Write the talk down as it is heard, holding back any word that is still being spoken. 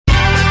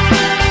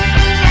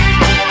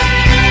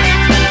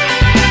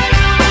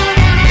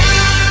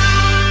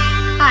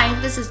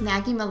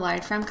Maggie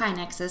Millard from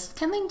KaiNexus,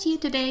 coming to you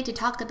today to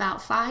talk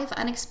about 5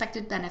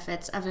 unexpected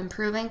benefits of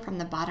improving from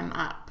the bottom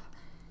up.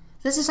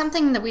 This is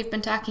something that we've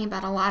been talking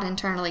about a lot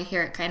internally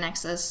here at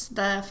KaiNexus,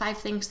 the 5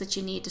 things that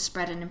you need to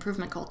spread an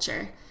improvement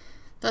culture.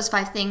 Those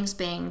 5 things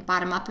being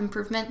bottom-up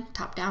improvement,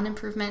 top-down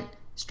improvement,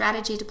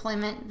 strategy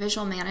deployment,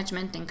 visual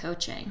management, and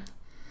coaching.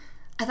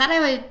 I thought I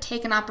would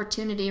take an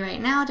opportunity right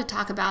now to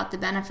talk about the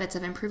benefits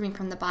of improving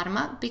from the bottom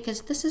up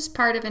because this is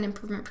part of an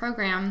improvement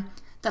program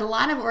that a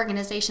lot of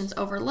organizations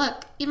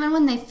overlook even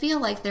when they feel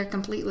like they're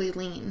completely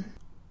lean.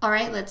 All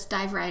right, let's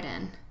dive right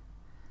in.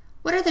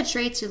 What are the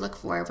traits you look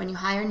for when you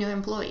hire new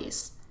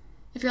employees?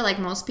 If you're like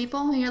most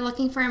people, you're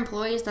looking for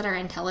employees that are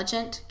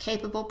intelligent,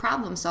 capable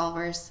problem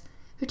solvers,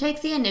 who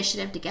take the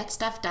initiative to get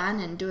stuff done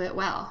and do it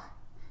well.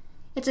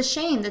 It's a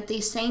shame that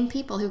these same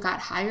people who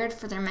got hired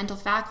for their mental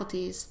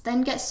faculties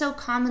then get so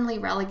commonly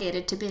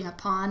relegated to being a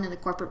pawn in the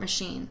corporate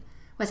machine,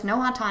 with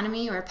no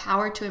autonomy or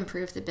power to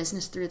improve the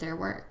business through their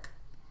work.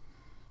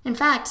 In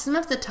fact, some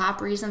of the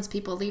top reasons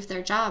people leave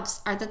their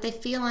jobs are that they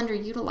feel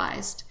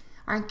underutilized,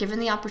 aren't given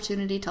the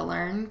opportunity to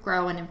learn,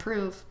 grow, and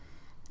improve.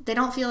 They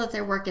don't feel that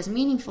their work is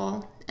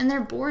meaningful, and they're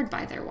bored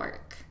by their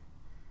work.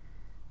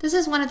 This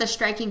is one of the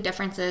striking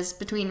differences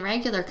between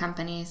regular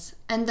companies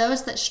and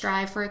those that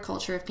strive for a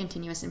culture of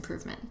continuous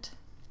improvement.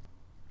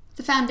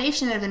 The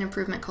foundation of an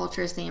improvement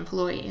culture is the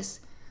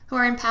employees, who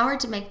are empowered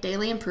to make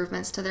daily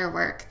improvements to their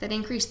work that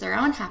increase their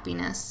own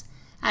happiness,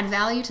 add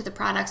value to the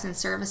products and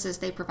services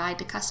they provide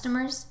to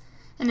customers,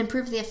 and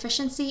improve the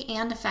efficiency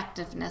and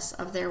effectiveness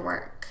of their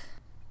work.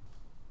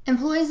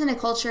 Employees in a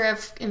culture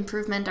of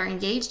improvement are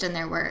engaged in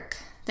their work.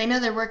 They know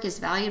their work is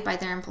valued by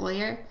their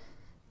employer.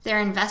 They're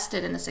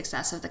invested in the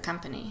success of the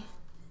company.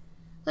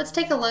 Let's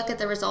take a look at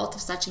the result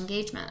of such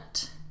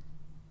engagement.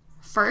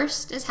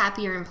 First is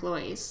happier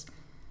employees.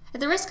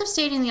 At the risk of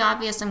stating the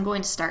obvious, I'm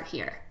going to start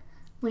here.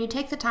 When you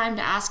take the time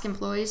to ask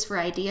employees for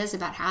ideas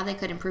about how they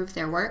could improve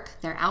their work,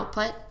 their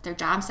output, their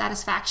job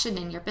satisfaction,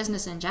 and your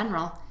business in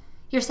general,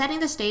 you're setting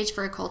the stage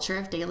for a culture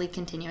of daily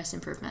continuous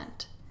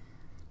improvement.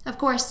 Of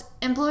course,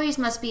 employees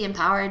must be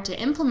empowered to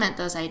implement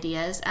those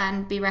ideas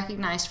and be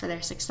recognized for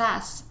their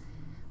success.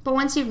 But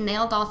once you've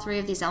nailed all 3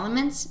 of these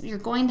elements, you're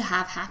going to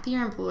have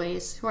happier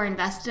employees who are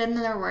invested in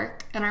their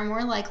work and are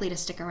more likely to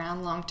stick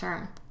around long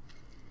term.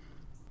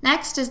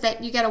 Next is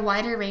that you get a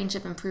wider range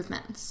of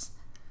improvements.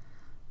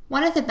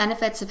 One of the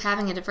benefits of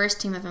having a diverse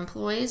team of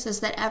employees is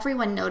that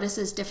everyone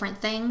notices different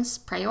things,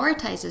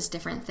 prioritizes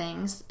different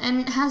things,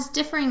 and has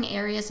differing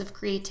areas of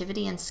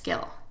creativity and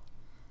skill.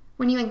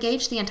 When you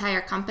engage the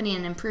entire company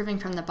in improving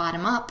from the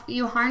bottom up,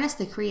 you harness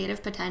the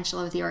creative potential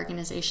of the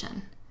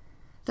organization.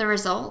 The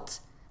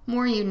result?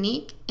 More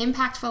unique,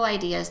 impactful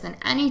ideas than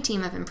any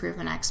team of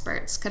improvement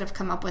experts could have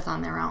come up with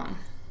on their own.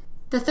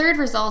 The third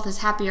result is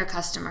happier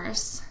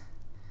customers.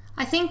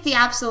 I think the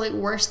absolute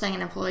worst thing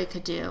an employee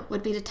could do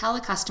would be to tell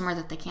a customer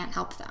that they can't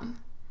help them.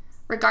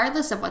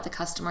 Regardless of what the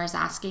customer is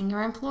asking,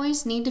 your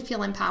employees need to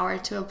feel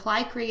empowered to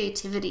apply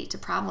creativity to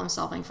problem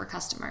solving for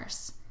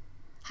customers.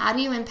 How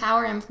do you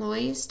empower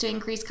employees to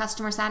increase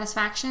customer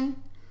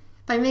satisfaction?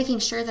 By making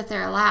sure that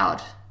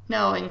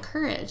they're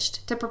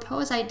encouraged to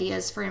propose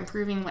ideas for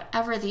improving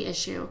whatever the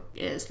issue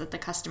is that the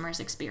customer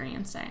is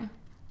experiencing.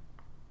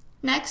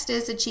 Next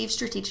is achieve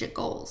strategic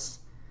goals.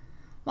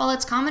 While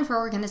it's common for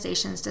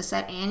organizations to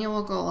set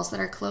annual goals that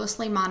are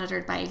closely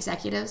monitored by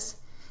executives,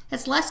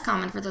 it's less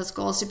common for those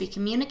goals to be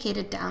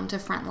communicated down to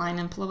frontline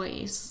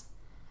employees.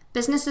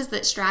 Businesses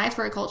that strive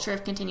for a culture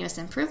of continuous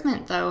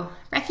improvement, though,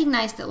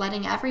 recognize that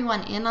letting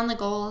everyone in on the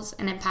goals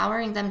and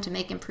empowering them to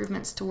make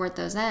improvements toward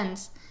those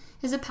ends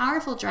is a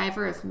powerful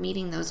driver of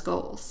meeting those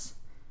goals.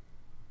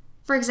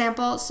 For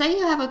example, say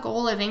you have a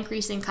goal of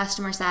increasing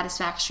customer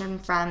satisfaction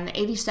from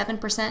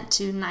 87%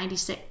 to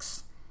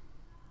 96%.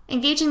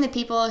 Engaging the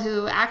people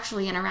who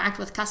actually interact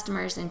with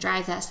customers and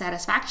drive that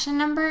satisfaction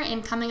number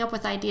and coming up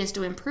with ideas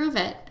to improve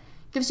it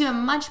gives you a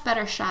much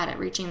better shot at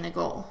reaching the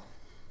goal.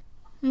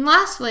 And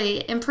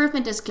lastly,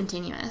 improvement is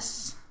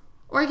continuous.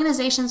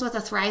 Organizations with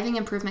a thriving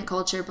improvement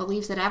culture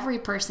believe that every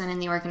person in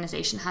the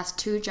organization has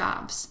 2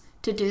 jobs: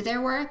 to do their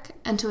work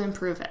and to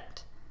improve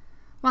it.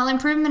 While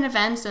improvement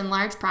events and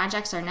large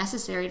projects are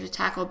necessary to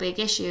tackle big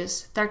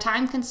issues, they're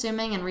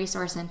time-consuming and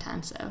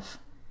resource-intensive.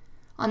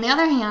 On the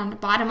other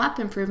hand, bottom-up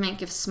improvement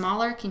gives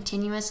smaller,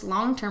 continuous,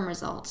 long-term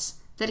results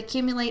that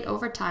accumulate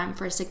over time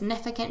for a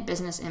significant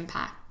business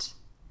impact.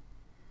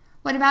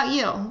 What about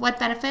you? What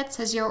benefits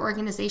has your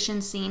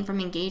organization seen from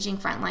engaging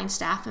frontline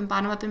staff in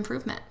bottom-up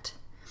improvement?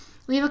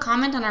 Leave a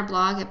comment on our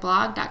blog at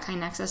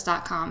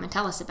blog.kainexus.com and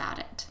tell us about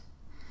it.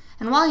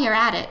 And while you're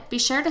at it, be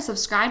sure to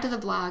subscribe to the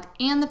blog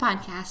and the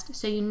podcast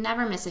so you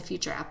never miss a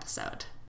future episode.